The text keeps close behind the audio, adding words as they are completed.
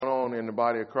on in the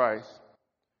body of Christ.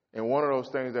 And one of those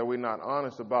things that we're not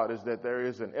honest about is that there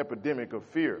is an epidemic of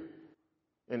fear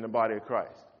in the body of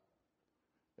Christ.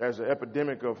 There's an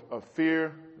epidemic of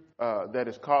fear that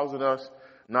is causing us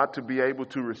not to be able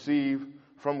to receive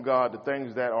from God the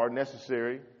things that are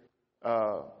necessary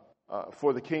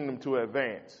for the kingdom to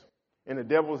advance. And the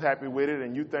devil's happy with it,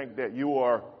 and you think that you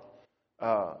are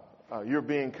you're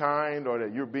being kind, or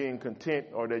that you're being content,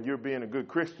 or that you're being a good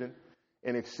Christian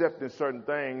and accepting certain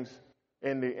things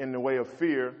in the way of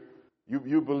fear.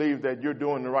 You believe that you're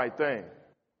doing the right thing,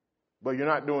 but you're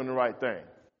not doing the right thing.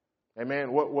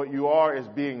 Amen. What you are is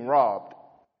being robbed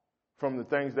from the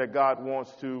things that God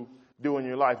wants to do in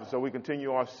your life. And so we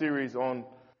continue our series on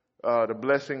the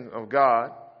blessing of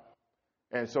God.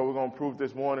 And so we're going to prove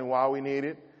this morning why we need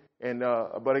it. And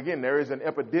but again, there is an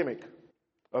epidemic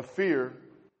of fear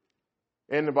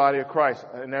in the body of Christ,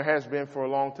 and there has been for a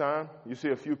long time. You see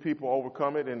a few people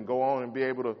overcome it and go on and be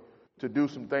able to do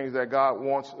some things that God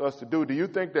wants us to do. Do you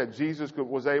think that Jesus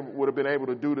would have been able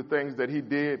to do the things that he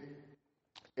did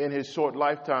in his short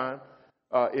lifetime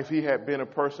if he had been a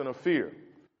person of fear?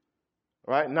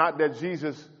 Right? Not that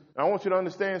Jesus, I want you to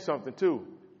understand something too.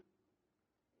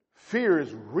 Fear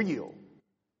is real.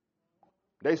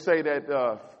 They say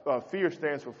that fear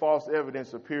stands for false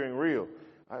evidence appearing real.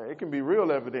 It can be real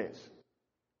evidence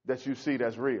that you see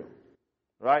that's real.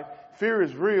 Right? Fear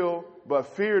is real,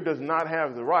 but fear does not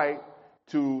have the right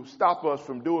to stop us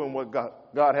from doing what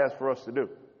God has for us to do.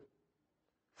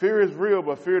 Fear is real,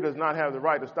 but fear does not have the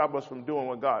right to stop us from doing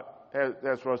what God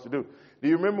has for us to do. Do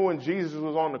you remember when Jesus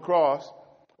was on the cross,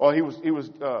 or he was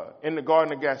in the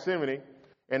Garden of Gethsemane,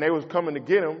 and they was coming to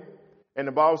get him, and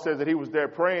the Bible says that he was there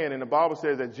praying, and the Bible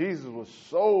says that Jesus was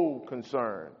so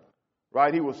concerned,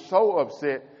 right? He was so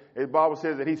upset. The Bible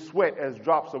says that he sweat as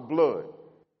drops of blood,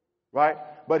 right?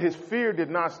 But his fear did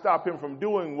not stop him from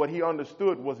doing what he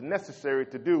understood was necessary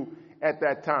to do at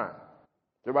that time.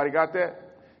 Everybody got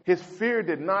that? His fear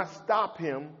did not stop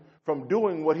him from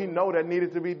doing what he knew that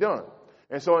needed to be done.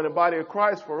 And so in the body of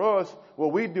Christ, for us,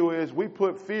 what we do is we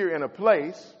put fear in a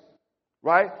place,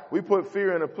 right? We put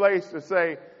fear in a place to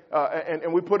say,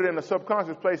 and we put it in a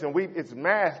subconscious place, and it's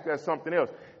masked as something else.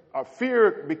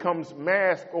 Fear becomes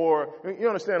masked, or you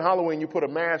understand Halloween, you put a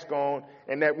mask on,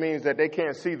 and that means that they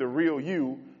can't see the real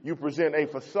you. You present a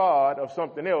facade of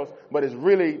something else, but it's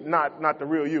really not the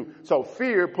real you. So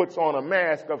fear puts on a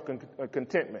mask of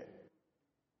contentment.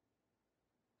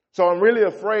 So I'm really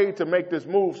afraid to make this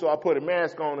move, so I put a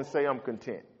mask on and say I'm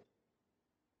content.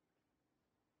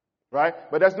 Right?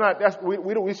 But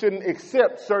we shouldn't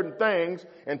accept certain things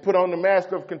and put on the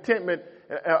mask of contentment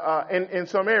in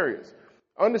some areas.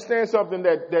 Understand something,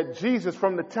 that Jesus,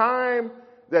 from the time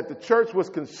that the church was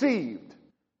conceived,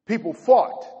 people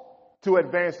fought to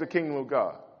advance the kingdom of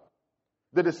God.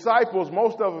 The disciples,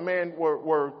 most of them,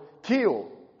 were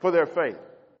killed for their faith.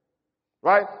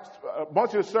 Right? A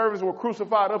bunch of the servants were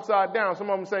crucified upside down. Some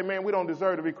of them say, man, we don't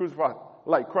deserve to be crucified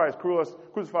like Christ.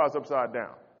 Crucify us upside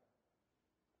down.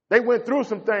 They went through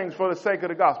some things for the sake of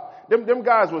the gospel. Them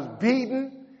guys was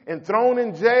beaten and thrown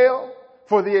in jail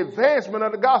for the advancement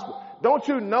of the gospel. Don't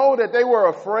you know that they were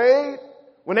afraid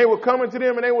when they were coming to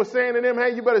them and they were saying to them,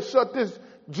 hey, you better shut this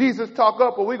Jesus talk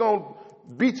up or we're going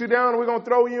to beat you down and we're going to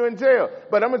throw you in jail.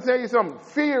 But I'm going to tell you something.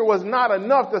 Fear was not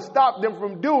enough to stop them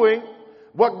from doing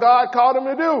what God called them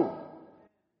to do.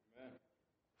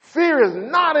 Fear is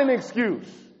not an excuse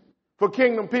for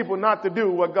kingdom people not to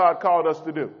do what God called us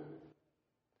to do.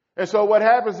 And so what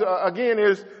happens again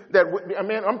is that,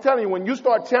 I'm telling you, when you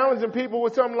start challenging people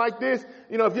with something like this,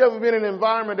 if you ever been in an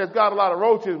environment that's got a lot of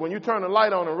roaches, when you turn the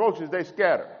light on the roaches, they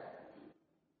scatter.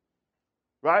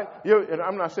 Right? And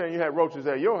I'm not saying you had roaches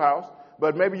at your house,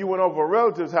 but maybe you went over a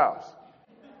relative's house.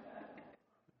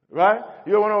 Right?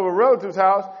 You went over a relative's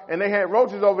house and they had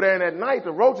roaches over there, and at night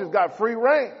the roaches got free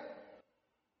reign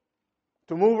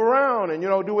to move around and,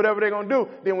 do whatever they're going to do.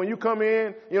 Then when you come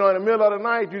in, in the middle of the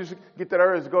night, you just get that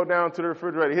urge to go down to the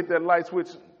refrigerator, hit that light switch,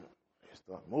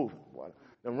 start moving. Boy,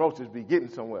 them roaches be getting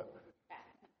somewhere.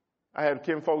 I had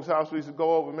Kim folks' house we used to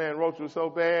go over, man, roaches were so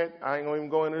bad, I ain't going to even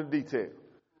go into the detail.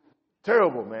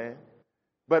 Terrible, man.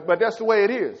 But that's the way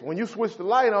it is. When you switch the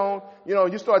light on,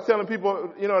 you start telling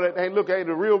people, that, hey, look,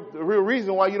 the real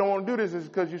reason why you don't want to do this is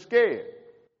because you're scared.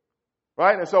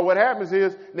 Right? And so what happens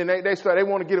is, then they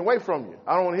want to get away from you.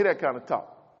 I don't want to hear that kind of talk.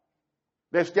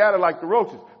 They scatter like the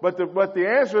roaches. But the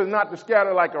answer is not to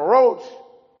scatter like a roach.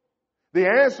 The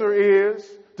answer is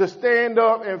to stand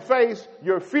up and face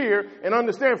your fear and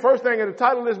understand. First thing in the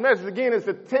title of this message again is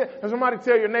somebody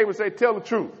tell your neighbor, say, tell the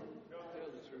truth.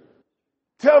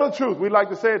 Tell the truth. We like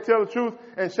to say it, tell the truth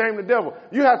and shame the devil.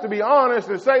 You have to be honest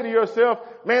and say to yourself,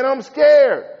 man, I'm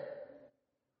scared.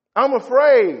 I'm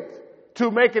afraid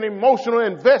to make an emotional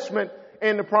investment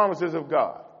in the promises of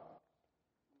God.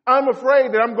 I'm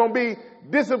afraid that I'm going to be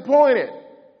disappointed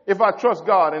if I trust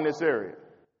God in this area.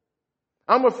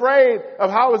 I'm afraid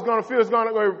of how it's going to feel. It's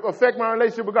going to affect my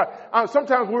relationship with God.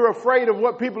 Sometimes we're afraid of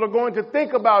what people are going to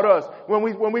think about us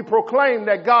when we proclaim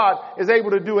that God is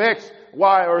able to do X,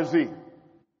 Y, or Z.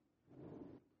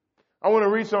 I want to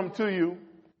read something to you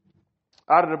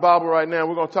out of the Bible right now.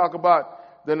 We're going to talk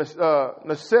about the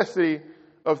necessity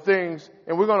of things,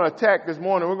 and we're going to attack this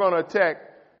morning. We're going to attack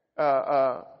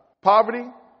poverty.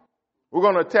 We're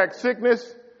going to attack sickness,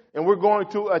 and we're going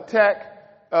to attack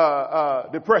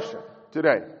depression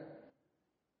today.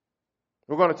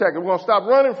 We're going to attack it. We're going to stop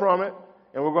running from it,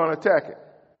 and we're going to attack it.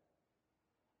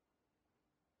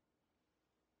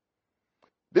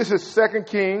 This is 2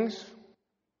 Kings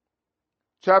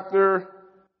chapter.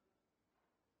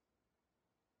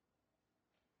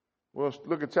 We'll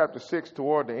look at chapter 6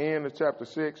 toward the end of chapter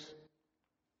 6.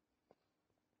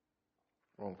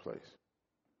 Wrong place.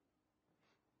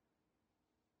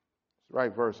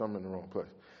 Right verse, I'm in the wrong place.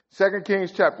 2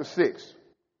 Kings chapter 6.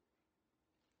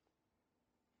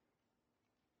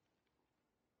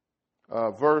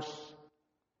 Verse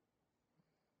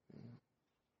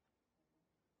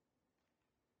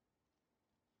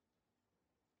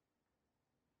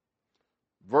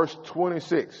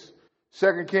 26.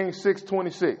 2 Kings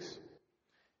 6:26.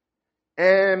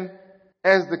 And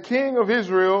as the king of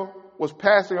Israel was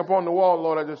passing upon the wall,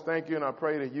 Lord, I just thank you and I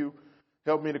pray that you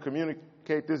help me to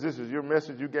communicate this. This is your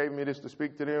message. You gave me this to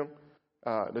speak to them.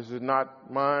 This is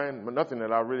not mine, but nothing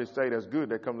that I really say that's good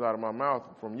that comes out of my mouth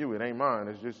from you. It ain't mine.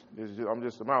 It's just I'm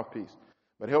just a mouthpiece.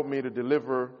 But help me to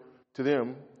deliver to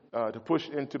them, to push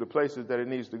into the places that it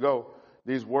needs to go.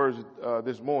 These words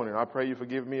this morning. I pray you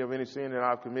forgive me of any sin that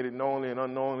I've committed knowingly and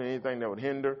unknowingly, anything that would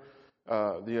hinder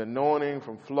the anointing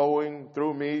from flowing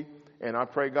through me. And I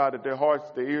pray, God, that their hearts,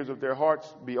 the ears of their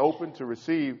hearts be open to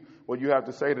receive what you have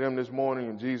to say to them this morning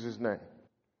in Jesus' name.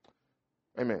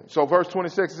 Amen. So verse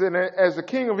 26 says, as the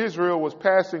king of Israel was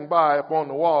passing by upon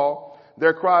the wall,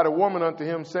 there cried a woman unto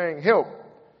him, saying, help,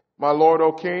 my lord,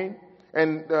 O king.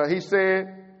 And he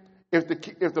said, if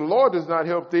the Lord does not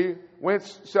help thee,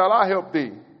 whence shall I help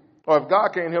thee? Or if God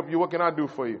can't help you, what can I do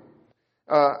for you?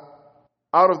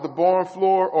 Out of the barn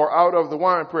floor or out of the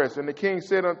winepress? And the king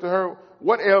said unto her,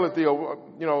 what aileth thee?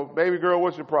 Baby girl,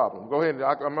 what's your problem? Go ahead.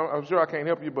 I'm sure I can't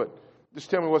help you, but just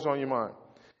tell me what's on your mind.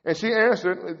 And she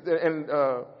answered,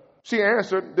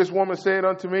 this woman said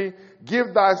unto me,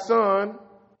 give thy son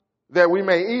that we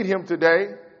may eat him today,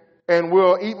 and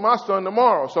we'll eat my son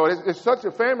tomorrow. So it's such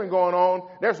a famine going on,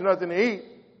 there's nothing to eat,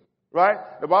 right?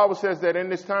 The Bible says that in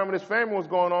this time when this famine was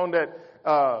going on, that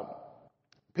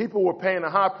people were paying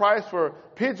a high price for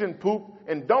pigeon poop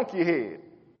and donkey head.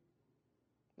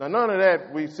 Now, none of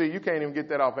that we see. You can't even get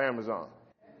that off Amazon.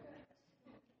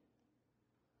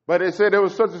 But it said there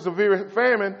was such a severe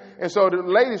famine, and so the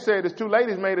lady said, these two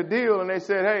ladies made a deal, and they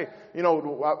said, hey,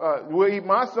 we'll eat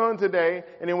my son today,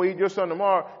 and then we eat your son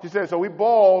tomorrow. She said, so we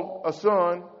boiled a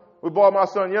son. We boiled my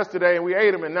son yesterday, and we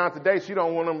ate him, and now today she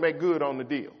don't want to make good on the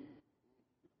deal.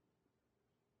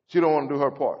 She don't want to do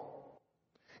her part.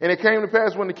 And it came to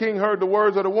pass when the king heard the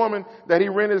words of the woman that he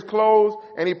rent his clothes,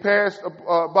 and he passed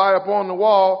by upon the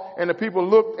wall, and the people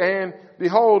looked, and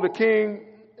behold, the king,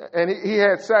 and he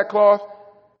had sackcloth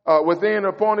within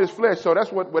upon his flesh. So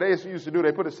that's what they used to do.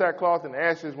 They put a sackcloth in the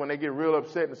ashes when they get real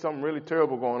upset and something really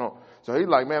terrible going on. So he's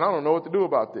like, man, I don't know what to do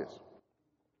about this.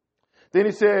 Then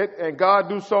he said, and God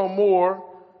do so more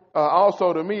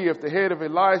also to me, if the head of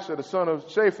Elisha, the son of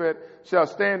Shaphat, shall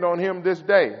stand on him this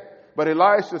day. But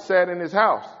Elisha sat in his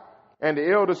house, and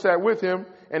the elder sat with him,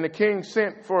 and the king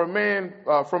sent for a man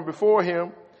from before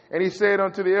him, and he said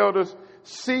unto the elders,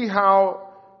 see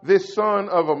how this son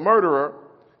of a murderer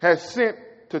has sent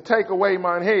to take away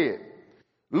mine head.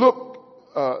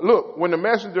 Look, when the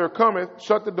messenger cometh,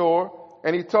 shut the door.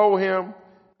 And he told him,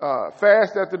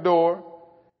 fast at the door.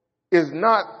 Is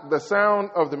not the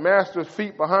sound of the master's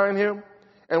feet behind him?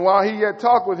 And while he yet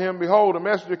talked with him, behold, a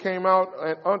messenger came out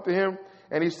unto him,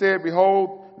 and he said,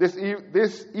 behold, this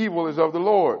evil is of the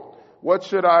Lord. What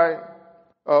should I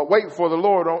wait for the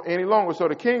Lord any longer? So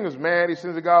the king was mad. He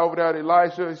sends a guy over there to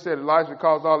Elisha. He said, Elisha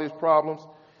caused all these problems.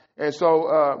 And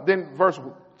so then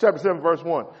chapter 7, verse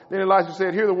 1. Then Elisha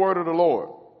said, hear the word of the Lord.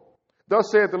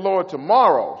 Thus saith the Lord,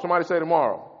 tomorrow. Somebody say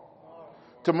tomorrow.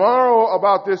 Tomorrow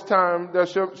about this time there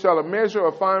shall a measure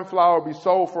of fine flour be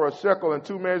sold for a shekel, and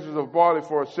 2 measures of barley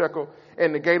for a shekel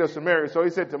in the gate of Samaria. So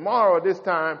he said, tomorrow at this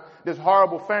time, this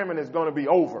horrible famine is going to be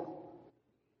over.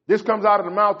 This comes out of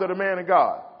the mouth of the man of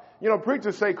God.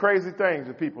 Preachers say crazy things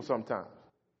to people sometimes.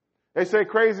 They say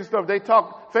crazy stuff. They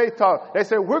talk faith talk. They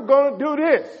say, we're going to do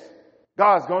this.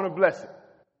 God's going to bless it.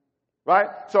 Right?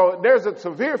 So there's a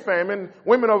severe famine.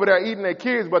 Women over there eating their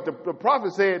kids, but the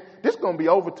prophet said, this is going to be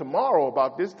over tomorrow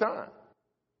about this time.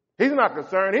 He's not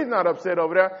concerned. He's not upset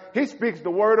over there. He speaks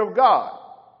the word of God.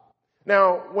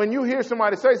 Now, when you hear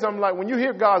somebody say something like, when you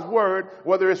hear God's word,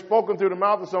 whether it's spoken through the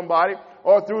mouth of somebody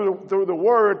or through the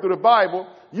word, through the Bible,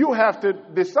 you have to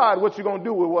decide what you're going to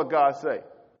do with what God say.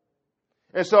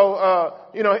 And so,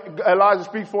 Elijah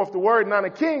speaks forth the word. Now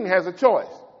the king has a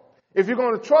choice. If you're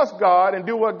going to trust God and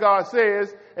do what God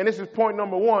says, and this is point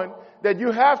number one, that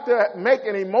you have to make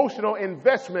an emotional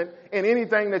investment in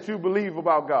anything that you believe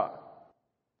about God.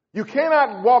 You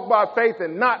cannot walk by faith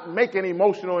and not make an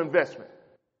emotional investment.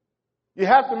 You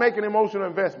have to make an emotional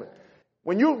investment.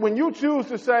 When you choose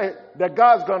to say that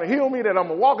God's going to heal me, that I'm going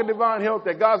to walk in divine health,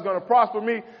 that God's going to prosper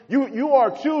me, you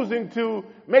are choosing to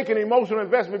make an emotional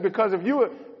investment, because if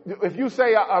you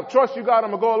say, I trust you, God,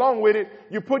 I'm going to go along with it,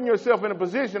 you're putting yourself in a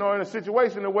position or in a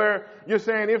situation where you're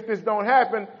saying, if this don't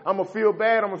happen, I'm going to feel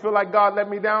bad, I'm going to feel like God let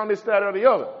me down, this, that, or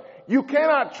the other. You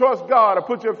cannot trust God or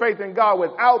put your faith in God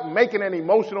without making an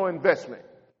emotional investment.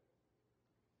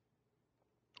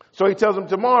 So he tells him,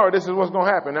 tomorrow this is what's going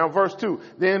to happen. Now verse 2,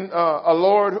 then a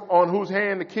Lord on whose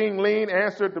hand the king leaned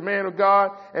answered the man of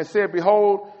God and said,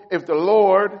 behold, if the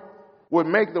Lord would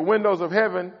make the windows of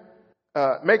heaven,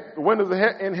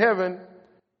 in heaven,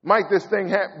 might this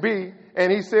thing be?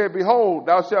 And he said, behold,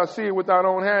 thou shalt see it with thine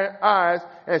own eyes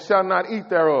and shalt not eat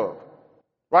thereof.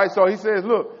 Right? So he says,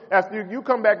 look, after you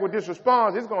come back with this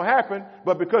response, it's going to happen,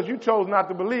 but because you chose not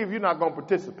to believe, you're not going to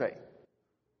participate.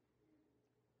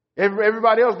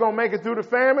 Everybody else going to make it through the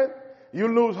famine. You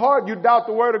lose heart. You doubt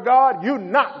the word of God. You're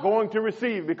not going to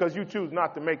receive because you choose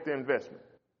not to make the investment.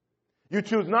 You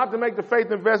choose not to make the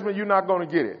faith investment. You're not going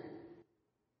to get it.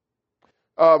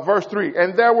 Verse 3,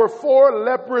 and there were 4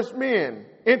 leprous men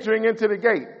entering into the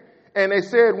gate. And they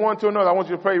said one to another, I want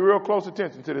you to pay real close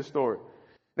attention to this story.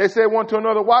 They said one to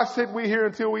another, why sit we here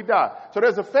until we die? So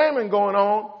there's a famine going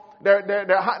on.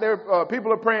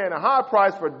 People are paying a high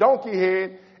price for donkey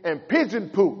head and pigeon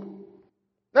poop.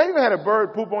 Now, you ever had a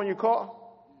bird poop on your car?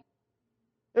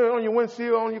 On your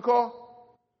windshield on your car?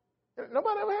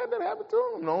 Nobody ever had that happen to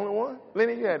them? I'm the only one.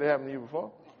 Lenny, you had that happen to you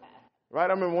before. Right?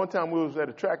 I remember one time we was at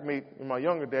a track meet in my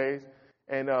younger days,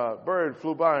 and a bird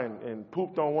flew by and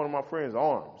pooped on one of my friend's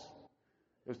arms.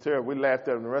 It was terrible. We laughed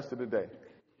at him the rest of the day.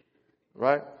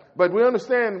 Right? But we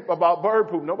understand about bird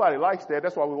poop. Nobody likes that.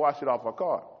 That's why we wash it off our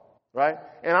car. Right?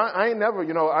 And I ain't never,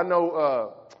 I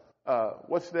know,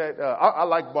 what's that? I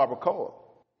like barbacoa.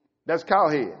 That's cow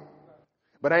head.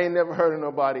 But I ain't never heard of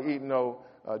nobody eating no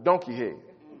donkey head.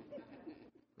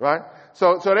 Right?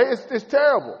 So it's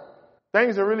terrible.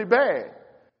 Things are really bad.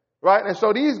 Right? And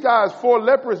so these guys, 4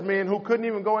 leprous men who couldn't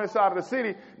even go inside of the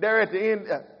city, they're at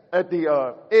the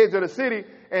edge of the city,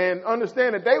 and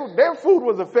understand that their food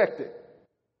was affected.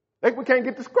 We can't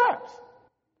get the scraps.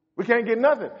 We can't get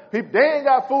nothing. They ain't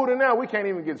got food in there. We can't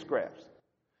even get scraps.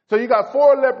 So you got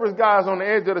 4 leprous guys on the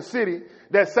edge of the city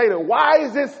that say the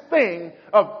wisest thing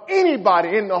of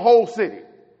anybody in the whole city.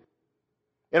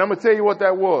 And I'm going to tell you what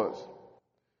that was.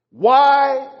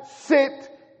 Why sit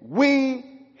we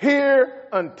here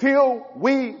until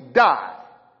we die?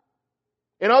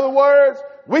 In other words,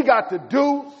 we got to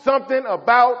do something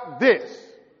about this.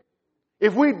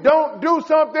 If we don't do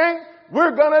something,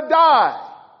 we're going to die.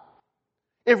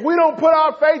 If we don't put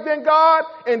our faith in God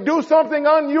and do something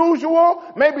unusual,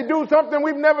 maybe do something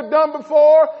we've never done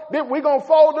before, then we're going to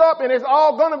fold up and it's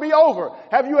all going to be over.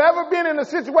 Have you ever been in a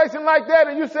situation like that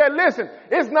and you said, listen,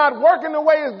 it's not working the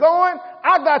way it's going.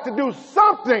 I got to do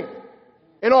something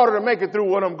in order to make it through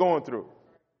what I'm going through.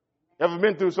 Ever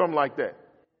been through something like that?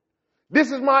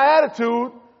 This is my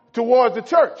attitude towards the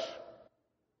church.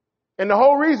 And the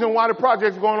whole reason why the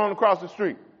project's going on across the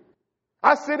street.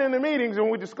 I sit in the meetings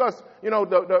and we discuss,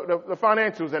 the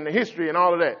financials and the history and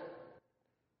all of that.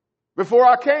 Before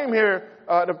I came here,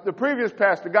 the previous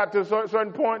pastor got to a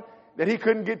certain point that he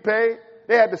couldn't get paid.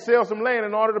 They had to sell some land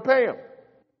in order to pay him.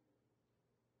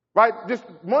 Right? Just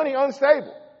money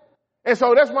unstable. And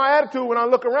so that's my attitude when I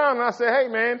look around and I say, hey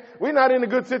man, we're not in a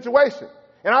good situation.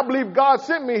 And I believe God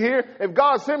sent me here. If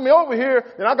God sent me over here,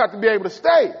 then I got to be able to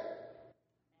stay.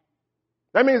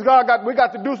 That means we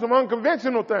got to do some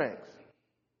unconventional things.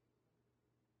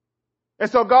 And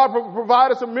so God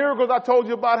provided some miracles. I told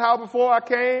you about how before I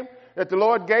came, that the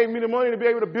Lord gave me the money to be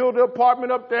able to build the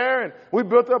apartment up there. And we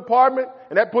built the apartment,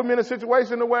 and that put me in a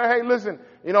situation where, hey, listen,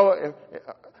 if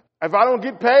I don't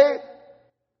get paid,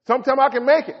 sometime I can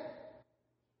make it.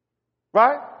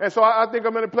 Right? And so I think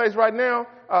I'm in a place right now,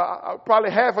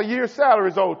 probably half a year's salary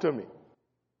is owed to me.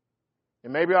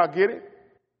 And maybe I'll get it.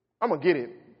 I'm going to get it.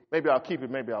 Maybe I'll keep it,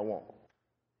 maybe I won't.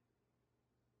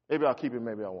 Maybe I'll keep it,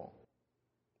 maybe I won't.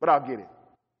 But I'll get it.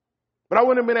 But I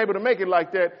wouldn't have been able to make it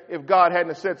like that if God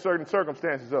hadn't set certain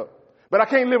circumstances up. But I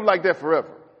can't live like that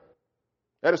forever.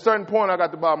 At a certain point, I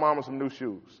got to buy Mama some new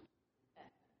shoes.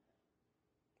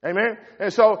 Amen?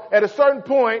 And so at a certain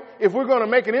point, if we're going to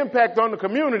make an impact on the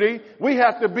community, we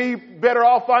have to be better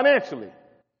off financially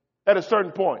at a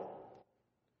certain point.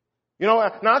 You know,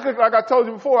 now like I told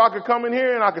you before, I could come in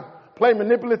here and I could play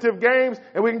manipulative games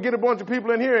and we can get a bunch of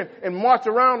people in here and march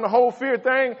around the whole fear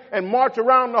thing and march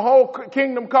around the whole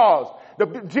kingdom cause.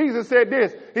 Jesus said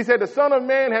this. He said, the Son of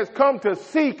Man has come to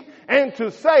seek and to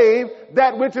save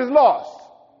that which is lost.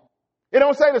 It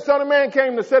don't say the Son of Man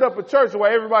came to set up a church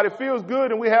where everybody feels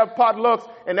good and we have potlucks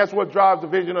and that's what drives the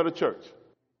vision of the church.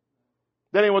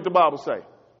 That ain't what the Bible says.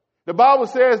 The Bible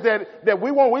says that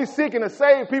we seeking to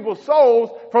save people's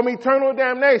souls from eternal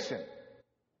damnation.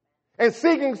 And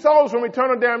seeking souls from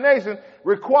eternal damnation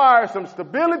requires some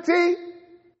stability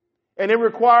and it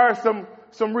requires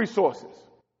some resources.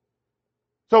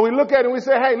 So we look at it and we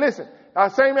say, hey, listen, our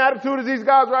same attitude as these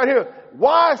guys right here.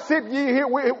 Why sit ye here,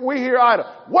 we here idle?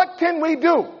 What can we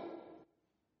do?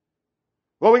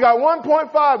 Well, we got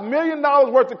 $1.5 million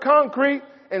worth of concrete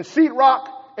and sheetrock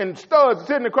and studs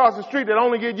sitting across the street that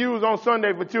only get used on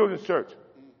Sunday for children's church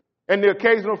and the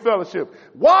occasional fellowship.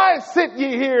 Why sit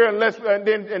ye here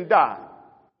and die?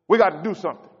 We got to do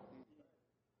something.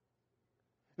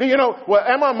 You know, well,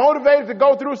 am I motivated to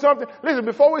go through something? Listen,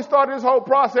 before we started this whole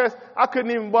process, I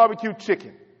couldn't even barbecue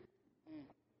chicken.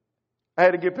 I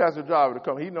had to get Pastor Driver to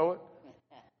come. He know it.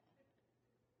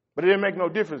 But it didn't make no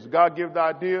difference. God gave the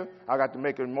idea. I got to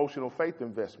make an emotional faith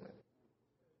investment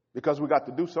because we got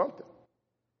to do something.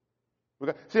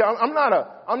 See, I'm not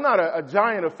a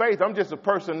giant of faith. I'm just a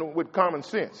person with common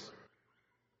sense.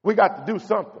 We got to do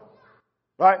something,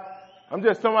 right? I'm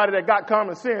just somebody that got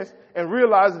common sense and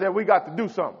realizes that we got to do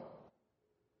something.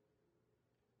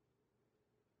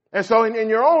 And so in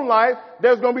your own life,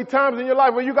 there's going to be times in your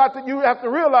life where you have to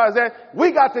realize that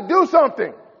we got to do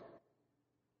something.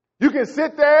 You can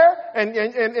sit there and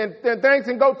things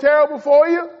can go terrible for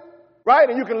you, right?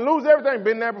 And you can lose everything.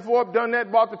 Been there before, done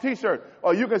that, bought the t-shirt.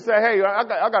 Or you can say, hey, I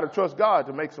got to trust God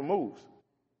to make some moves.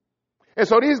 And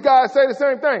so these guys say the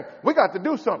same thing. We got to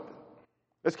do something.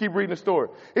 Let's keep reading the story.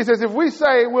 He says, if we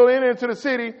say we'll enter into the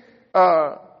city,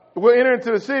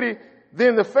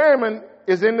 then the famine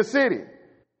is in the city,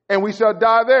 and we shall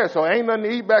die there. So ain't nothing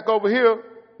to eat back over here,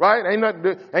 right? Ain't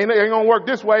gonna work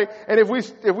this way. And if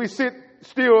we sit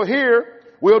still here,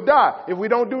 we'll die. If we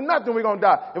don't do nothing, we're gonna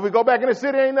die. If we go back in the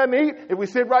city, ain't nothing to eat. If we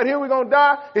sit right here, we're gonna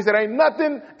die. He said, ain't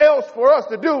nothing else for us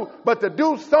to do but to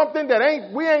do something that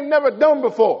we ain't never done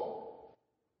before.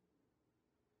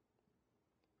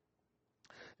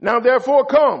 Now therefore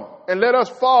come and let us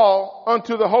fall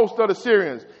unto the host of the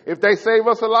Syrians. If they save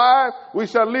us alive, we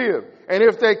shall live. And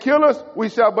if they kill us, we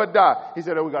shall but die. He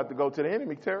said, we got to go to the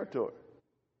enemy territory.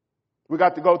 We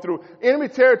got to go through. Enemy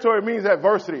territory means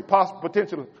adversity,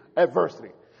 potential adversity.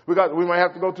 We might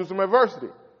have to go through some adversity.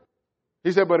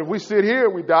 He said, but if we sit here,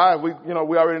 we die. We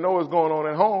already know what's going on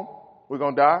at home. We're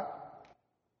going to die.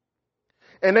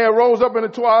 And they arose up in the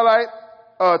twilight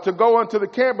to go unto the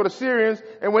camp of the Syrians,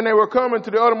 and when they were coming to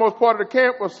the uttermost part of the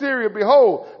camp of Syria,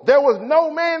 behold, there was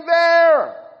no man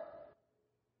there.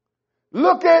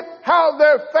 Look at how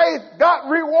their faith got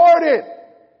rewarded.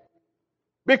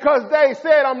 Because they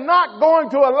said, I'm not going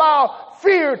to allow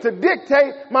fear to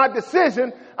dictate my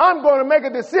decision. I'm going to make a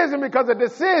decision because a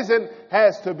decision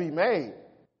has to be made.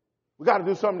 We got to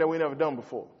do something that we never done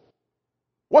before.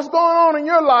 What's going on in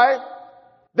your life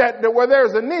that where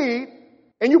there's a need,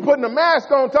 and you putting a mask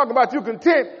on talking about you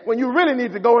content when you really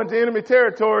need to go into enemy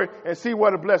territory and see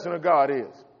what a blessing of God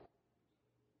is?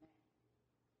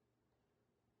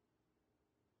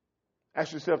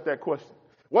 Ask yourself that question.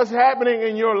 What's happening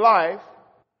in your life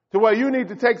to where you need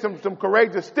to take some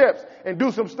courageous steps and do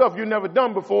some stuff you've never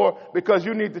done before because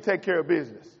you need to take care of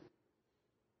business?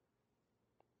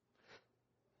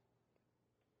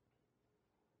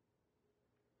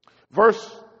 Verse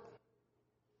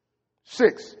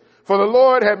 6. For the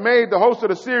Lord had made the host of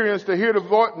the Syrians to hear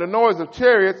the noise of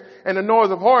chariots and the noise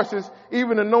of horses,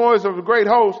 even the noise of a great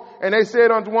host. And they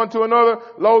said unto one to another,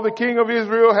 Lo, the king of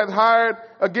Israel hath hired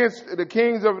against the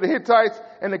kings of the Hittites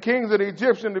and the kings of the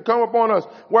Egyptians to come upon us.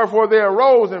 Wherefore they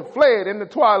arose and fled in the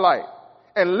twilight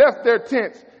and left their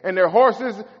tents and their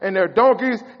horses and their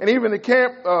donkeys and even the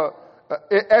camp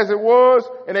as it was,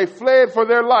 and they fled for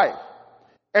their life.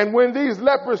 And when these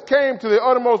lepers came to the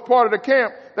uttermost part of the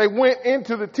camp, they went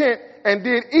into the tent and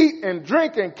did eat and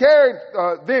drink and carried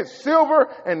this silver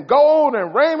and gold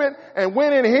and raiment and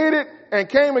went and hid it and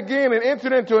came again and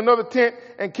entered into another tent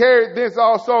and carried this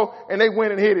also, and they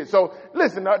went and hid it. So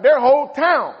listen, their whole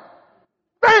town.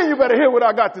 Man, you better hear what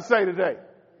I got to say today.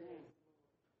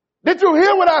 Did you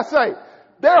hear what I say?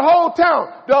 Their whole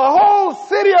town, the whole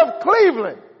city of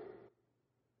Cleveland,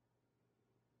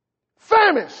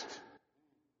 famished.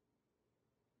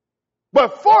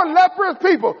 But 4 leprous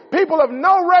people, people of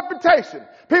no reputation,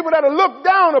 people that are looked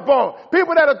down upon,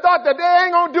 people that have thought that they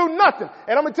ain't going to do nothing.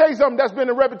 And I'm going to tell you something, that's been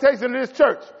the reputation of this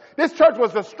church. This church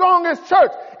was the strongest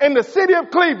church in the city of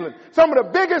Cleveland. Some of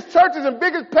the biggest churches and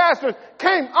biggest pastors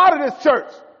came out of this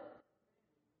church.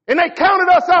 And they counted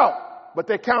us out, but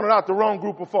they counted out the wrong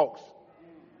group of folks.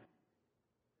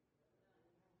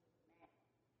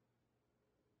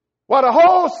 While the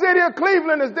whole city of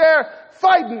Cleveland is there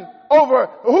fighting over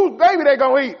whose baby they're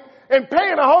going to eat and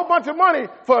paying a whole bunch of money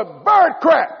for bird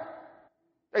crap,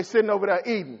 they sitting over there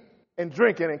eating and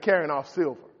drinking and carrying off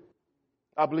silver.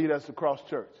 I believe that's the Cross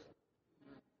Church.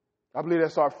 I believe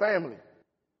that's our family.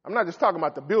 I'm not just talking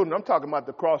about the building. I'm talking about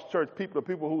the Cross Church people, the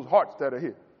people whose hearts that are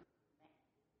here.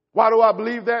 Why do I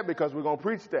believe that? Because we're going to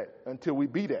preach that until we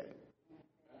be that.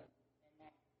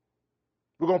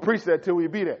 We're going to preach that till we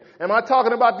be there. Am I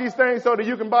talking about these things so that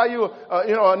you can buy you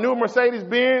a new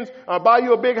Mercedes-Benz, buy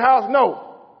you a big house?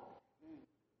 No.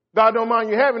 God don't mind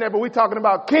you having that, but we're talking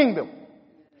about kingdom.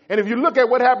 And if you look at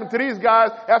what happened to these guys,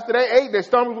 after they ate, their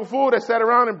stomachs were full, they sat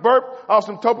around and burped off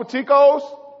some Topo Chicos.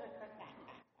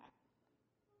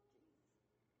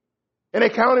 And they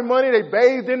counted money, they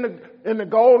bathed in the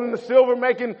gold and the silver,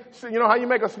 making, you know how you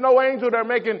make a snow angel? They're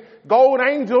making gold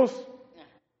angels.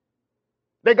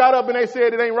 They got up and they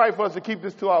said, it ain't right for us to keep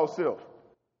this to ourselves.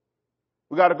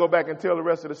 We got to go back and tell the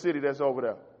rest of the city that's over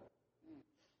there.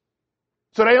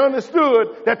 So they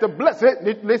understood that the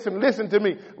blessing, listen to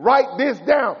me, write this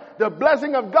down. The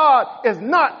blessing of God is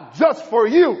not just for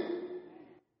you.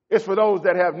 It's for those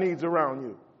that have needs around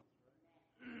you.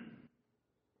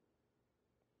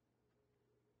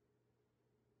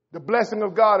 The blessing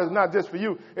of God is not just for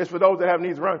you. It's for those that have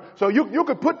needs around you. So you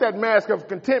could put that mask of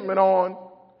contentment on.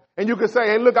 And you can say,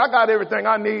 hey, look, I got everything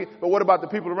I need, but what about the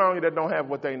people around you that don't have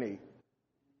what they need?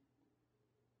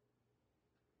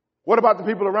 What about the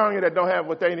people around you that don't have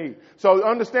what they need? So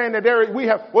understand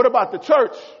that what about the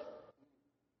church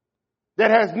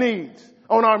that has needs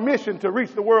on our mission to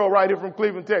reach the world right here from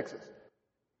Cleveland, Texas?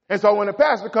 And so when the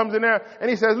pastor comes in there and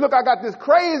he says, look, I got this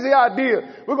crazy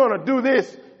idea. We're going to do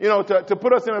this, to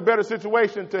put us in a better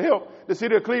situation to help the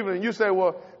city of Cleveland. And you say,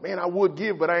 well, man, I would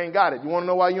give, but I ain't got it. You want to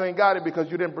know why you ain't got it?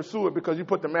 Because you didn't pursue it, because you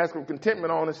put the mask of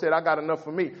contentment on and said, I got enough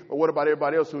for me. But what about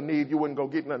everybody else who need? You wouldn't go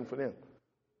get nothing for them.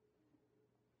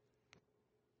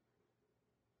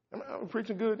 I'm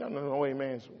preaching good. Y'all know no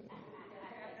amen.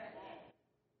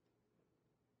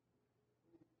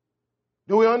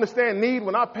 Do we understand need?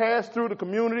 When I pass through the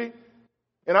community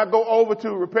and I go over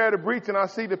to repair the breach and I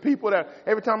see the people that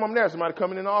every time I'm there, somebody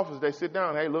coming in the office, they sit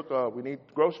down. Hey, look, we need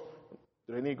groceries.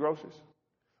 Do they need groceries?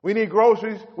 We need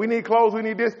groceries. We need clothes. We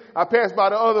need this. I pass by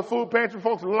the other food pantry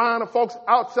folks, a line of folks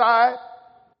outside.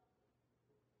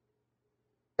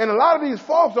 And a lot of these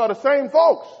folks are the same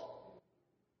folks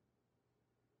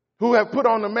who have put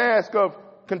on the mask of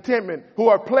contentment, who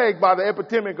are plagued by the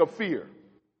epidemic of fear.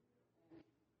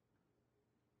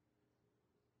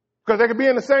 Because they could be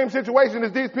in the same situation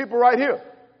as these people right here.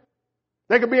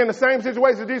 They could be in the same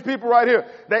situation as these people right here.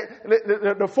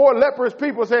 The 4 leprous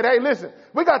people said, hey, listen,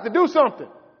 we got to do something.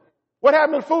 What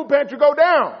happened if the food pantry go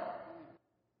down?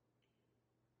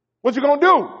 What you going to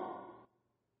do?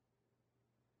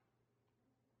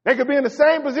 They could be in the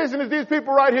same position as these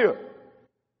people right here.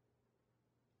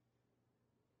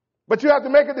 But you have to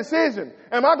make a decision.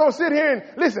 Am I going to sit here and,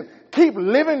 listen, keep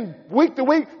living week to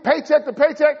week, paycheck to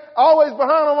paycheck, always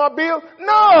behind on my bill?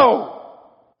 No!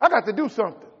 I got to do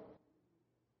something.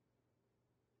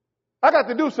 I got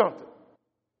to do something.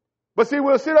 But see,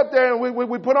 we'll sit up there and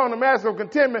we put on the mask of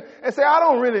contentment and say, I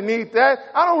don't really need that.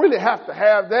 I don't really have to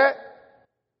have that.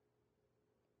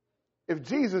 If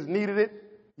Jesus needed it,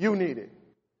 you need it.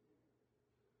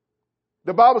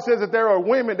 The Bible says that there were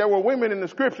women in the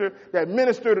scripture that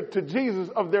ministered to Jesus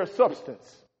of their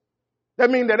substance. That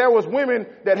means that there was women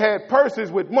that had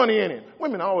purses with money in it.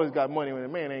 Women always got money when a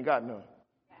man ain't got none.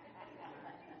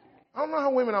 I don't know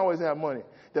how women always have money.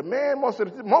 The man, most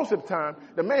of the time,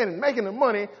 the man is making the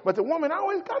money, but the woman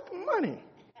always got the money.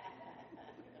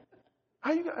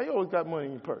 How you always got money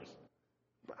in your purse?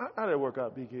 How that work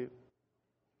out, big kid?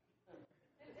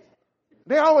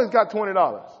 They always got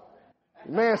 $20.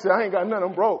 The man said, I ain't got nothing,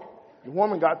 I'm broke. The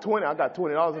woman got 20, I got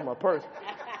 $20 in my purse.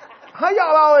 How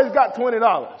y'all always got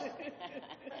 $20?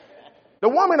 The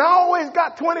woman always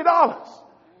got $20.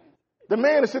 The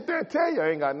man will sit there and tell you, I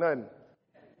ain't got nothing.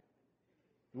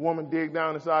 The woman dig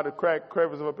down inside the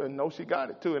crevice up and know she got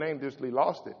it too. It ain't just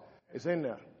lost it. It's in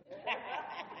there.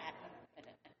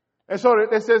 And so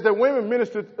it says that women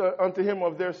ministered unto him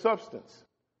of their substance.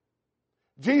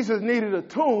 Jesus needed a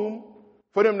tomb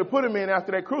for them to put him in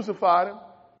after they crucified him.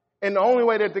 And the only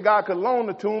way that the guy could loan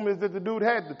the tomb is that the dude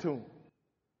had the tomb.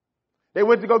 They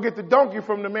went to go get the donkey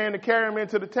from the man to carry him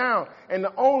into the town. And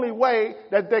the only way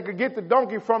that they could get the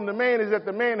donkey from the man is that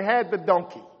the man had the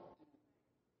donkey.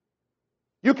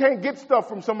 You can't get stuff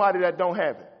from somebody that don't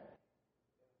have it.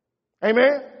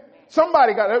 Amen?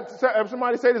 Somebody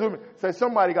say this with me. Say,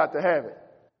 somebody got to have it.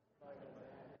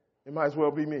 It might as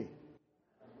well be me.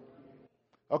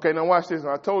 Okay, now watch this.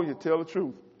 I told you, tell the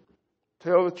truth.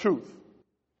 Tell the truth.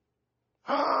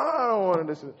 I don't want to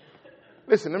listen.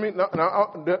 Listen,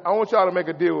 I want y'all to make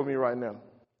a deal with me right now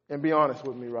and be honest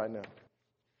with me right now.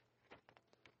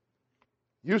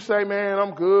 You say, man,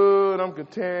 I'm good, I'm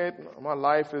content, my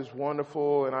life is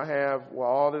wonderful, and I have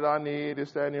all that I need,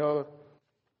 this, that, and the other.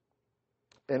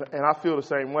 And I feel the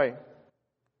same way,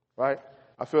 right?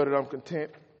 I feel that I'm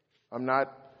content. I'm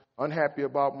not unhappy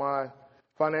about my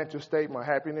financial state, my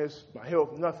happiness, my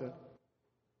health, nothing.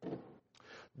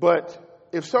 But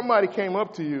if somebody came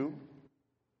up to you,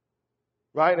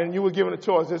 right, and you were given a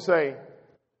choice to say,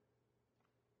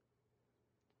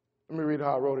 let me read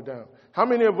how I wrote it down. How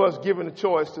many of us given a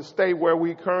choice to stay where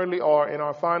we currently are in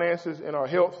our finances, in our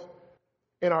health,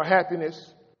 in our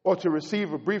happiness, or to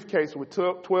receive a briefcase with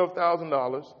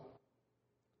 $12,000,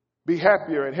 be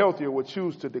happier and healthier, would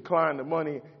choose to decline the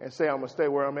money and say, I'm going to stay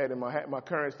where I'm at in my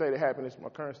current state of happiness, my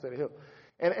current state of health.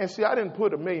 And see, I didn't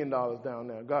put $1 million down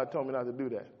there. God told me not to do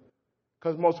that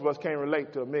because most of us can't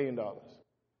relate to $1 million.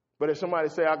 But if somebody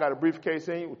say, I got a briefcase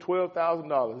in you with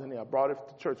 $12,000 in there, I brought it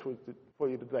to church for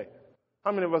you today.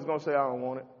 How many of us going to say, I don't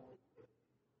want it?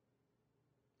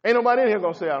 Ain't nobody in here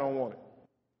going to say, I don't want it.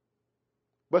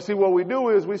 But see, what we do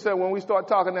is we say, when we start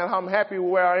talking that I'm happy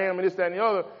with where I am and this, that, and the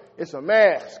other, it's a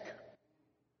mask.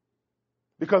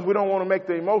 Because we don't want to make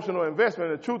the emotional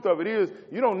investment. And the truth of it is,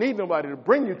 you don't need nobody to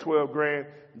bring you 12 grand.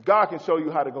 God can show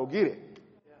you how to go get it.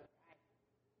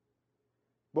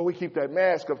 But we keep that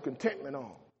mask of contentment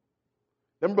on.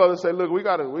 Them brothers say, look, we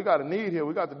got a need here.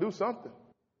 We got to do something.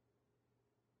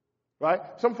 Right?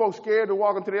 Some folks scared to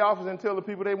walk into the office and tell the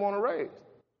people they want to raise.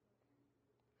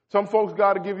 Some folks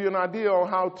got to give you an idea on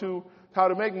how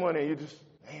to make money. You just,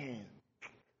 man,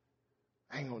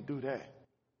 I ain't going to do that.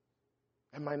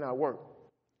 That might not work.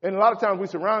 And a lot of times we're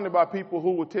surrounded by people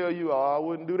who will tell you, oh, I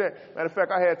wouldn't do that. Matter of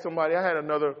fact, I had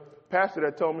another pastor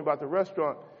that told me about the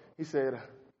restaurant. He said,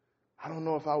 I don't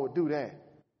know if I would do that.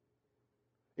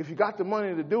 If you got the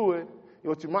money to do it,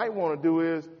 what you might want to do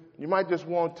is you might just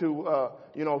want to,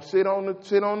 sit on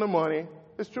the money.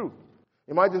 It's true.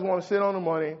 You might just want to sit on the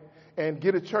money and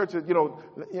get a church that,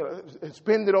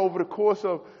 spend it over the course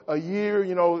of a year,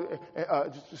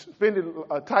 spend it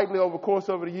tightly over the course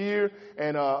of a year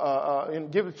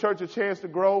and give the church a chance to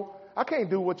grow. I can't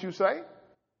do what you say.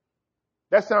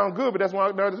 That sounds good, but that's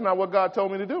not what God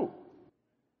told me to do.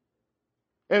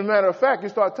 As a matter of fact, you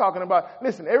start talking about,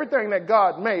 listen, everything that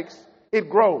God makes, it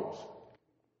grows.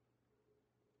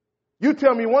 You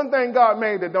tell me one thing God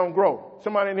made that don't grow.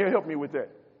 Somebody in here help me with that.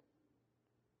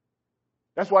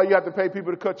 That's why you have to pay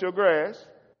people to cut your grass,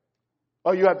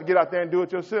 or you have to get out there and do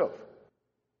it yourself.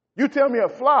 You tell me a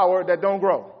flower that don't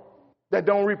grow, that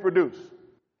don't reproduce.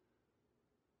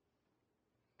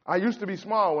 I used to be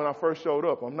small when I first showed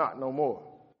up. I'm not no more.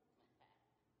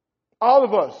 All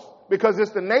of us, because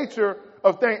it's the nature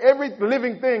of things. Every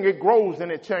living thing, it grows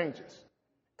and it changes.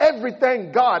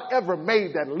 Everything God ever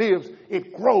made that lives,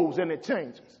 it grows and it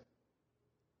changes.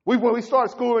 When we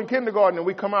start school in kindergarten and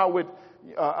we come out with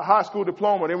a high school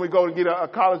diploma, then we go to get a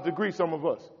college degree, some of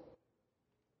us.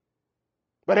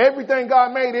 But everything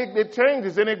God made, it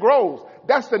changes and it grows.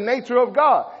 That's the nature of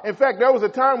God. In fact, there was a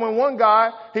time when one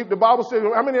guy, the Bible says,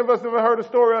 how many of us ever heard the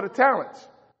story of the talents?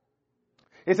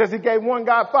 It says he gave one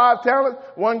guy 5 talents,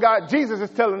 one guy, Jesus is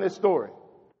telling this story.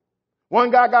 One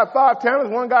guy got 5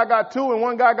 talents, one guy got 2, and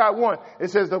one guy got 1.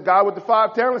 It says the guy with the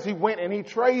 5 talents, he went and he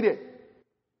traded.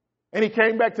 And he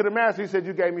came back to the master. He said,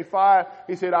 you gave me 5.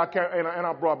 He said,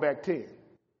 I brought back 10.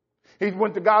 He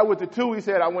went to the guy with the 2. He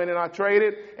said, I went and I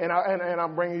traded, and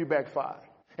I'm bringing you back 5.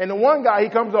 And the one guy, he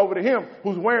comes over to him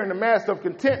who's wearing the mask of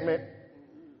contentment.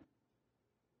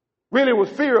 Really was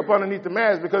fear up underneath the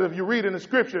mask, because if you read in the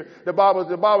scripture, the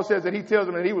Bible says that he tells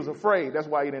him that he was afraid. That's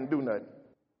why he didn't do nothing.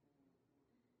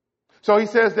 So he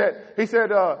said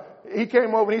he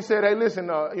came over and he said, hey, listen,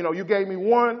 you gave me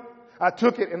 1. I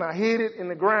took it and I hid it in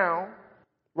the ground,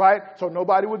 right? So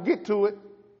nobody would get to it.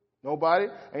 Nobody.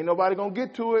 Ain't nobody going to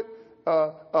get to it,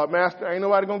 master. Ain't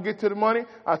nobody going to get to the money.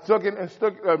 I took it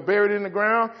and buried it in the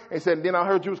ground and said, then I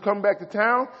heard you was coming back to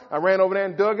town. I ran over there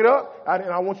and dug it up.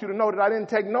 I want you to know that I didn't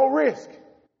take no risk.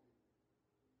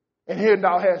 And here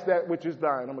thou hast that which is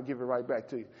thine. I'm going to give it right back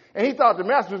to you. And he thought the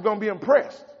master was going to be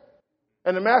impressed.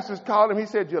 And the master called him. He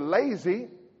said, you're lazy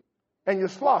and you're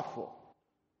slothful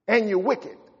and you're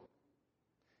wicked.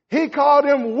 He called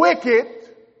him wicked.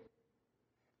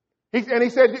 And he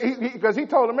said, because he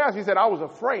told the master, he said, I was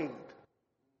afraid.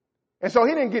 And so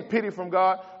he didn't get pity from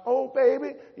God. Oh,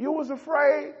 baby, you was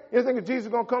afraid. You think Jesus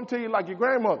is going to come to you like your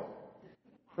grandmother,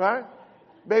 right?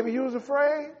 Baby, you was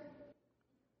afraid.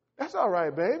 That's all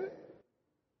right, baby.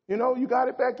 You know, you got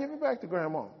it back. Give it back to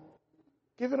grandma.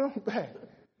 Give it on back.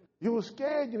 You were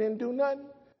scared. You didn't do nothing.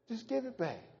 Just give it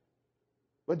back.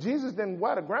 But Jesus didn't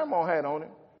wear the grandma hat on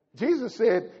it. Jesus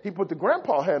said he put the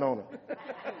grandpa hat on it.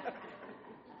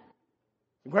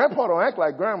 Grandpa don't act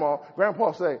like grandma.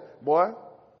 Grandpa say, boy,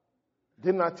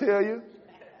 didn't I tell you?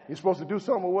 You're supposed to do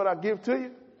something with what I give to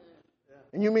you?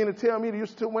 And you mean to tell me that you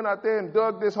still went out there and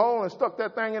dug this hole and stuck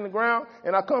that thing in the ground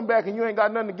and I come back and you ain't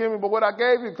got nothing to give me but what I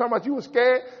gave you? Talking about you were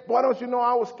scared? Boy, don't you know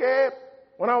I was scared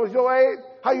when I was your age?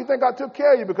 How you think I took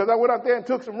care of you? Because I went out there and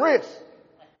took some risks.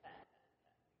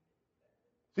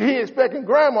 See, he expecting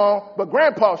grandma, but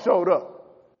grandpa showed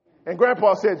up. And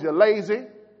grandpa said, you're lazy,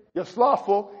 you're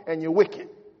slothful, and you're wicked.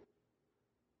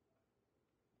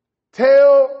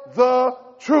 Tell the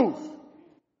truth.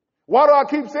 Why do I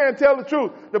keep saying tell the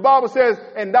truth? The Bible says,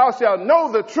 and thou shalt know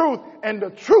the truth, and the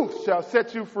truth shall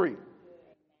set you free.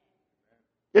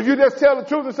 If you just tell the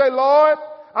truth and say, Lord,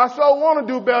 I sure want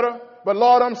to do better, but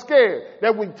Lord, I'm scared.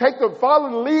 That we follow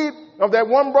the lead of that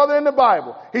one brother in the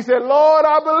Bible. He said, Lord,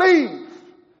 I believe,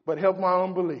 but help my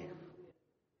unbelief.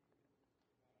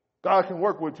 God can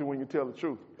work with you when you tell the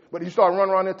truth. But you start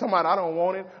running around there talking about, I don't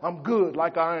want it. I'm good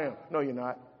like I am. No, you're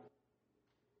not.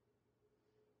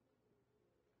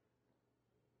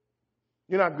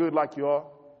 You're not good like you are.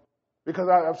 Because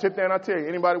I sit there and I tell you,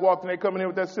 anybody walk in, they come in here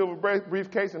with that silver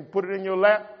briefcase and put it in your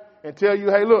lap and tell you,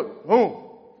 hey, look, boom.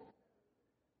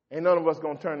 Ain't none of us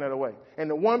going to turn that away. And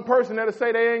the one person that'll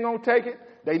say they ain't going to take it,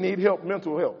 they need help,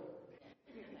 mental help.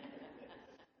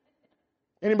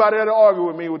 Anybody that'll argue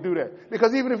with me will do that.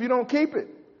 Because even if you don't keep it,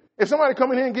 if somebody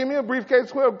come in here and give me a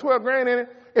briefcase, 12 grand in it,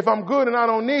 if I'm good and I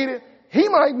don't need it, he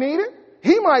might need it.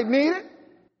 He might need it.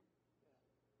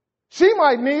 She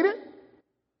might need it.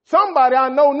 Somebody I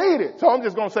know need it. So I'm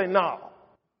just going to say no.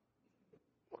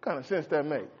 What kind of sense that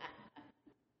make?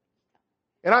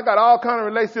 And I got all kind of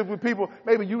relationships with people.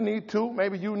 Maybe you need two.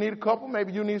 Maybe you need a couple.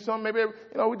 Maybe you need some. Maybe,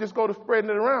 we just go to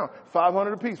spreading it around.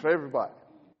 500 apiece for everybody.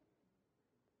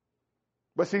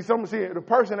 But see, the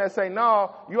person that say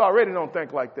no, you already don't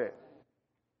think like that.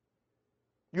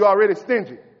 You already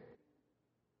stingy.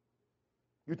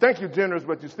 You think you're generous,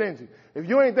 but you're stingy. If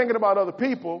you ain't thinking about other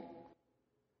people,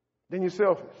 then you're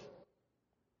selfish.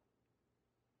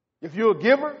 If you're a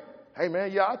giver, hey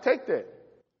man, yeah, I'll take that.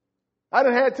 I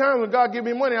done had times when God give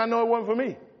me money, I know it wasn't for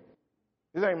me.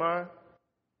 This ain't mine.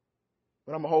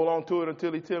 But I'm going to hold on to it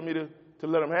until he tell me to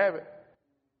let him have it.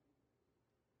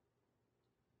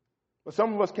 But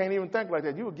some of us can't even think like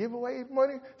that. You will give away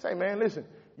money? Say, man, listen,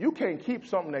 you can't keep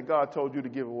something that God told you to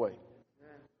give away.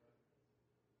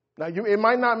 Now, it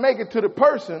might not make it to the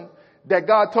person that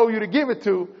God told you to give it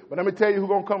to, but let me tell you who's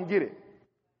going to come get it.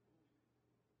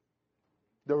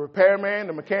 The repairman,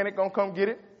 the mechanic going to come get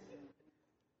it.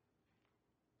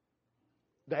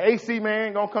 The AC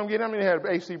man going to come get it. How many had an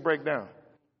AC breakdown?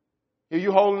 If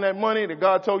you holding that money that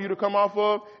God told you to come off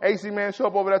of, AC man show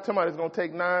up over there, somebody it's going to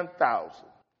take 9,000.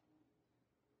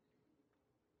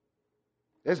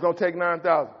 It's going to take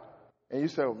 9,000. And you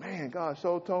say, oh, man, God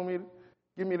so told me to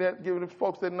give me that, give the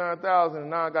folks that 9,000, and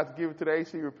now I got to give it to the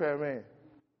AC repairman.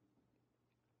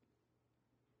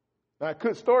 Now,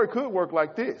 story could work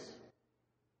like this.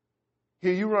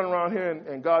 Here you run around here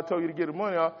and God told you to get the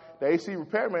money off. The AC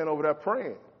repairman over there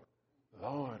praying,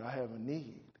 Lord, I have a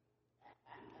need.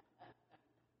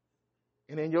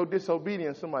 And in your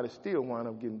disobedience, somebody still wind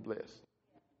up getting blessed.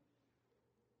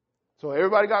 So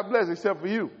everybody got blessed except for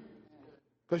you.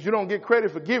 Because you don't get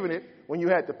credit for giving it when you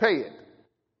had to pay it.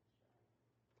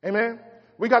 Amen?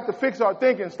 We got to fix our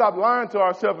thinking, stop lying to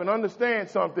ourselves and understand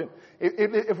something.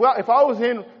 If I was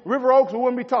in River Oaks, we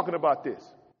wouldn't be talking about this.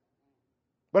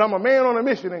 But I'm a man on a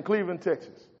mission in Cleveland,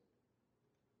 Texas.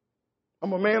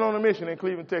 I'm a man on a mission in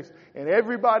Cleveland, Texas. And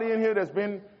everybody in here that's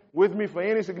been with me for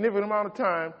any significant amount of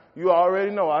time, you already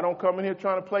know I don't come in here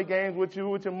trying to play games with you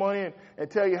with your money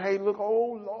and tell you, hey, look,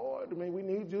 oh Lord, I mean, we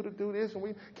need you to do this, and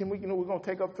we're going to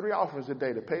take up 3 offerings a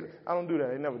day to pay. I don't do that.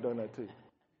 I ain't never done that to you.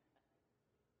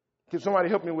 Can somebody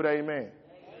help me with amen? Amen.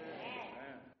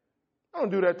 I don't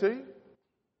do that to you.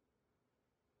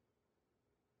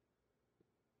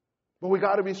 But we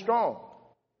got to be strong.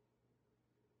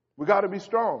 We got to be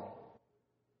strong.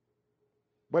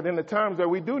 But in the times that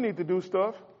we do need to do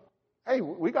stuff, hey,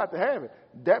 we got to have it.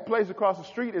 That place across the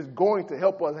street is going to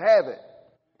help us have it.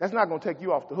 That's not going to take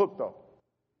you off the hook, though.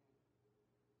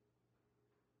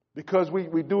 Because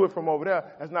we do it from over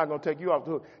there, that's not going to take you off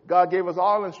the hook. God gave us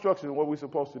all instructions on what we're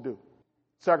supposed to do,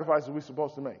 sacrifices we're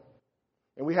supposed to make.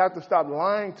 And we have to stop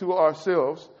lying to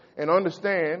ourselves and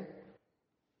understand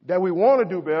that we want to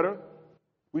do better.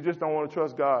 We just don't want to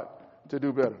trust God to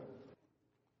do better.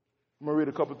 I'm going to read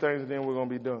a couple things and then we're going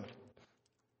to be done.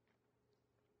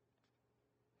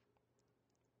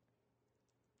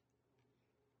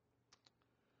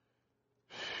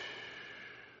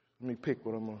 Let me pick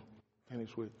what I'm going to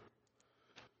finish with.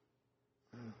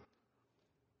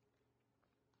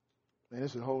 Man,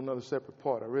 this is a whole nother separate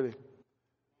part.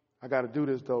 I got to do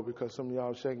this though because some of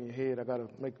y'all are shaking your head. I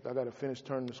got to finish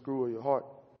turning the screw of your heart.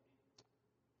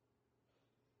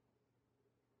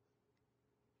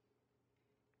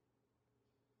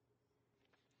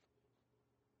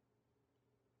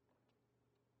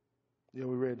 Yeah,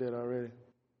 we read that already.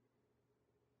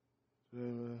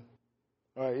 All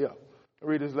right, yeah. I'll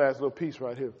read this last little piece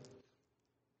right here.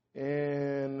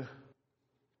 And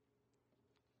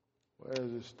where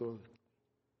is this story?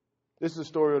 This is the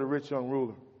story of the rich young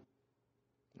ruler.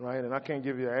 Right? And I can't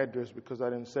give you an address because I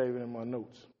didn't save it in my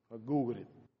notes. I Googled it.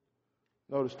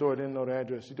 No, the story didn't know the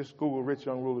address. You just Google rich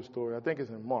young ruler story. I think it's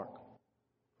in Mark,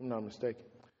 if I'm not mistaken.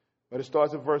 But it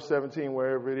starts at verse 17,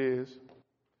 wherever it is.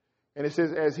 And it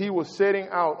says, as he was setting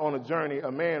out on a journey,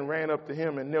 a man ran up to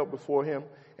him and knelt before him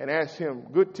and asked him,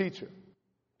 good teacher,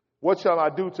 what shall I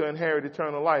do to inherit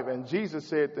eternal life? And Jesus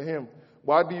said to him,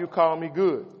 why do you call me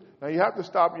good? Now you have to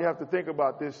stop. You have to think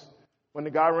about this. When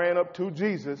the guy ran up to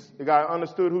Jesus, the guy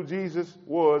understood who Jesus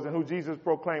was and who Jesus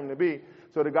proclaimed to be.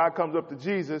 So the guy comes up to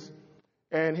Jesus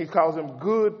and he calls him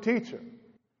good teacher.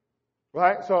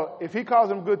 Right? So if he calls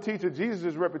him good teacher,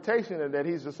 Jesus' reputation is that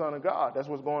he's the Son of God. That's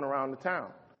what's going around the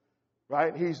town.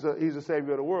 Right? He's the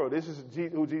Savior of the world. This is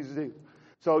who Jesus is.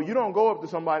 So you don't go up to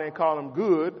somebody and call them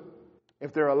good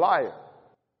if they're a liar.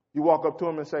 You walk up to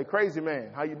them and say, crazy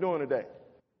man, how you doing today?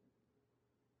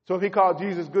 So if he called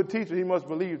Jesus good teacher, he must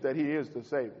believe that he is the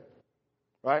Savior.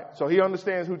 Right? So he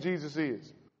understands who Jesus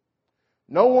is.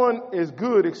 No one is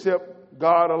good except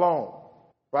God alone.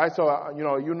 Right? So,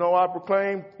 I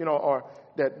proclaim, or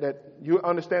that you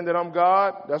understand that I'm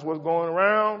God. That's what's going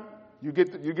around. You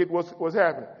get what's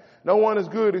happening. No one is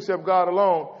good except God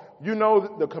alone. You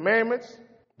know the commandments.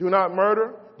 Do not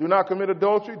murder. Do not commit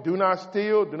adultery. Do not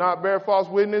steal. Do not bear false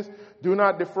witness. Do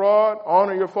not defraud.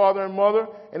 Honor your father and mother.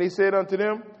 And he said unto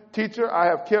them, teacher, I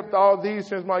have kept all these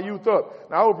since my youth up.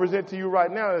 Now I will present to you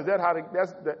right now,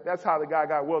 that's how the guy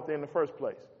got wealthy in the first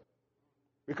place.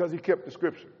 Because he kept the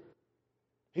scripture.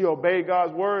 He obeyed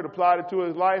God's word, applied it to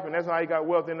his life, and that's how he got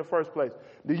wealthy in the first place.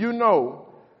 Do you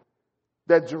know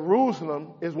that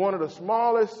Jerusalem is one of the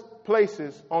smallest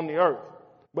places on the earth,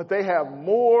 but they have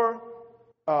more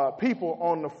people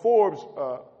on the Forbes,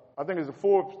 I think it's the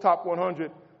Forbes top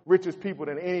 100 richest people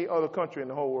than any other country in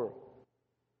the whole world.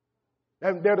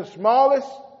 And they're the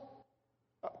smallest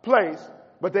place,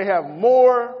 but they have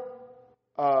more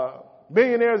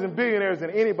millionaires and billionaires than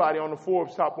anybody on the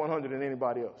Forbes top 100 than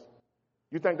anybody else.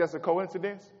 You think that's a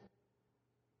coincidence?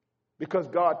 Because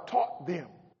God taught them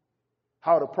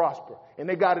how to prosper. And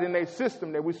they got it in their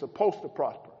system that we're supposed to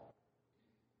prosper.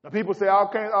 Now people say all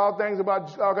kinds of things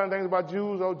about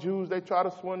Jews. Oh, Jews, they try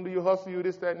to swindle you, hustle you,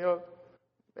 this, that, and the other.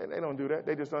 They don't do that.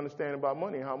 They just understand about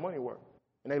money and how money works.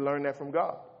 And they learn that from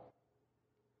God.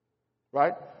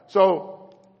 Right?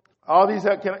 So all these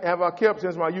have I kept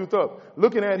since my youth up.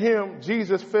 Looking at him,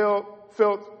 Jesus felt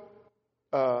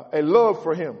a love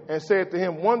for him and said to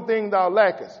him, one thing thou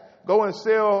lackest, go and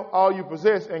sell all you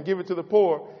possess and give it to the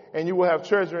poor, and you will have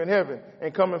treasure in heaven,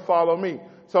 and come and follow me.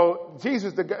 So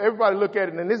Jesus, everybody look at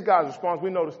it, and this guy's response, we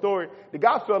know the story. The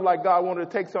guy felt like God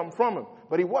wanted to take something from him,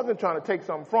 but he wasn't trying to take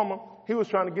something from him. He was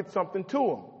trying to get something to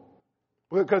him.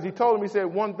 Because he told him, he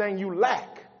said, one thing you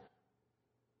lack.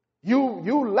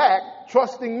 You lack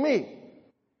trusting me.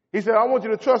 He said, I want you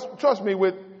to trust me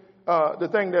with the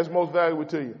thing that's most valuable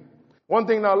to you. One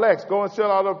thing thou lacks, go and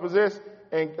sell all that possess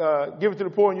and give it to the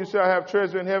poor, and you shall have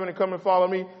treasure in heaven, and come and follow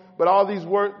me.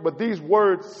 But these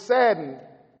words saddened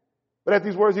But at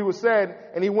these words he was said,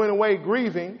 and he went away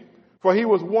grieving, for he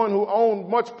was one who owned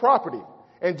much property.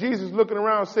 And Jesus, looking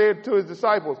around, said to his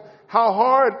disciples, how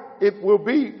hard it will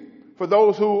be for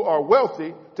those who are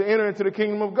wealthy to enter into the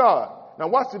kingdom of God. Now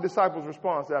watch the disciples'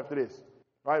 response after this.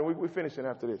 Right? We're finishing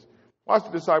after this. Watch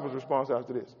the disciples' response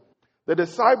after this. The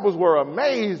disciples were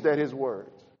amazed at his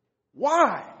words.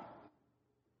 Why?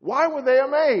 Why were they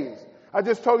amazed? I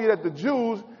just told you that the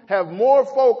Jews have more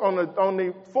folk on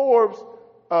the Forbes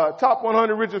top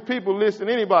 100 richest people list than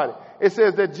anybody. It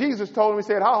says that Jesus told him, he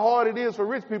said, how hard it is for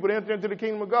rich people to enter into the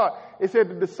kingdom of God. It said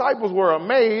the disciples were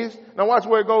amazed. Now watch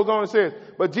where it goes on. It says,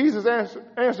 but Jesus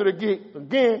answered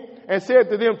again and said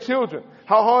to them, children,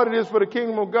 how hard it is for the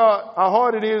kingdom of God, how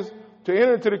hard it is to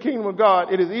enter into the kingdom of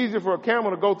God. It is easier for a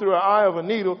camel to go through an eye of a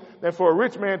needle than for a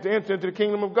rich man to enter into the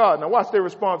kingdom of God. Now watch their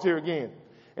response here again.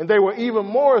 And they were even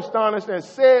more astonished and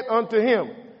said unto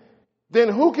him, then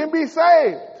who can be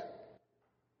saved?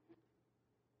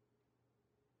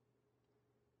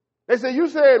 They said, you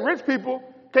said rich people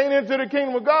can't enter the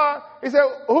kingdom of God. He said,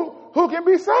 who can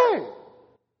be saved?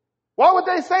 Why would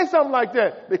they say something like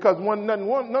that? Because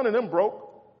none of them broke.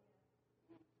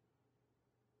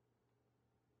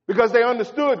 Because they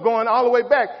understood going all the way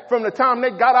back from the time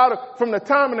they got from the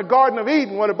time in the Garden of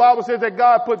Eden, where the Bible says that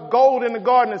God put gold in the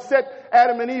garden and set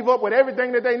Adam and Eve up with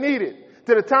everything that they needed,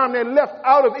 to the time they left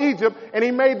out of Egypt and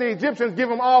he made the Egyptians give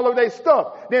them all of their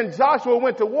stuff. Then Joshua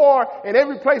went to war, and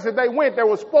every place that they went, there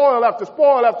was spoil after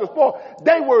spoil after spoil.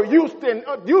 They were used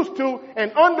to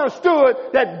and understood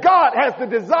that God has the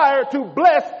desire to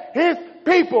bless his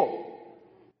people.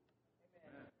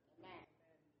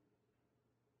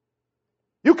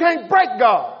 You can't break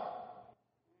God.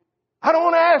 I don't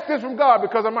want to ask this from God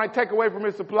because I might take away from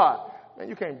his supply. Man,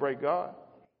 you can't break God.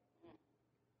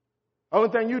 Only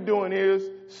thing you're doing is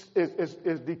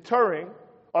deterring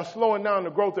or slowing down the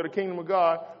growth of the kingdom of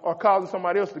God, or causing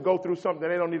somebody else to go through something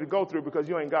they don't need to go through because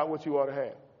you ain't got what you ought to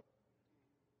have.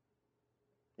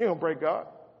 You don't break God.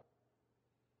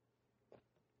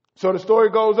 So the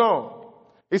story goes on.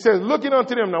 He says, looking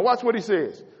unto them. Now watch what he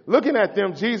says. Looking at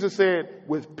them, Jesus said,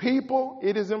 with people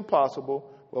it is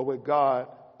impossible, but with God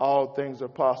all things are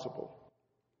possible.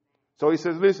 So he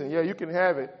says, listen, yeah, you can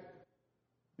have it.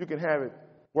 You can have it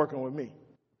working with me.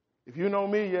 If you know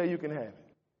me, yeah, you can have it.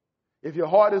 If your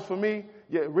heart is for me,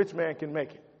 yeah, a rich man can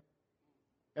make it.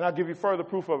 And I'll give you further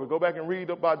proof of it. Go back and read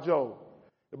about Job.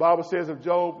 The Bible says of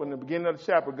Job, in the beginning of the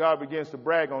chapter, God begins to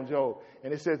brag on Job.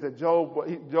 And it says that Job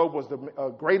was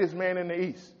the greatest man in the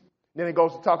East. Then it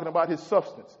goes to talking about his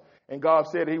substance. And God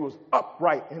said he was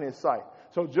upright in his sight.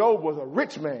 So Job was a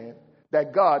rich man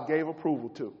that God gave approval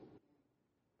to.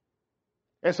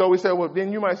 And so we said, well,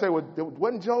 then you might say, well,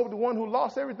 wasn't Job the one who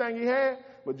lost everything he had?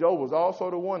 But Job was also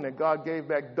the one that God gave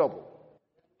back double.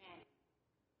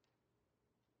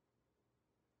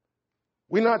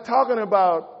 We're not talking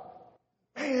about,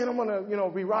 man, I'm going to,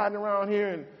 be riding around here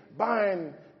and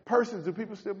buying purses. Do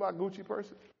people still buy Gucci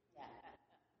purses?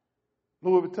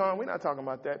 Louis Vuitton? We're not talking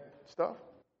about that stuff.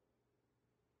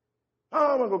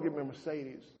 Oh, I'm going to go get me a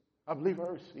Mercedes. I believe I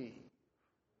received.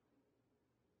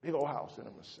 Big old house in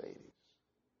a Mercedes.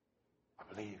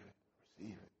 I believe it.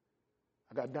 Receive it.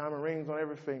 I got diamond rings on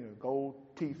every finger. Gold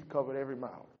teeth covered every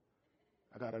mouth.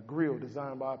 I got a grill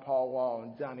designed by Paul Wall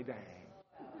and Johnny Dang.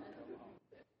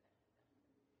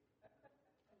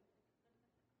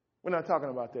 We're not talking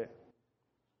about that.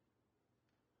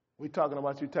 We're talking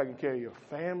about you taking care of your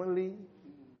family.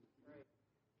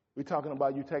 We're talking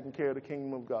about you taking care of the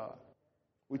kingdom of God.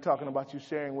 We're talking about you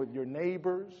sharing with your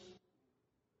neighbors.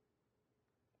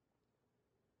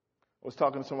 I was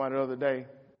talking to somebody the other day,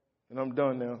 and I'm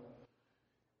done now.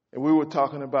 And we were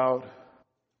talking about,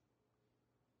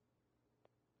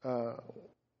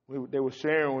 they were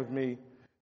sharing with me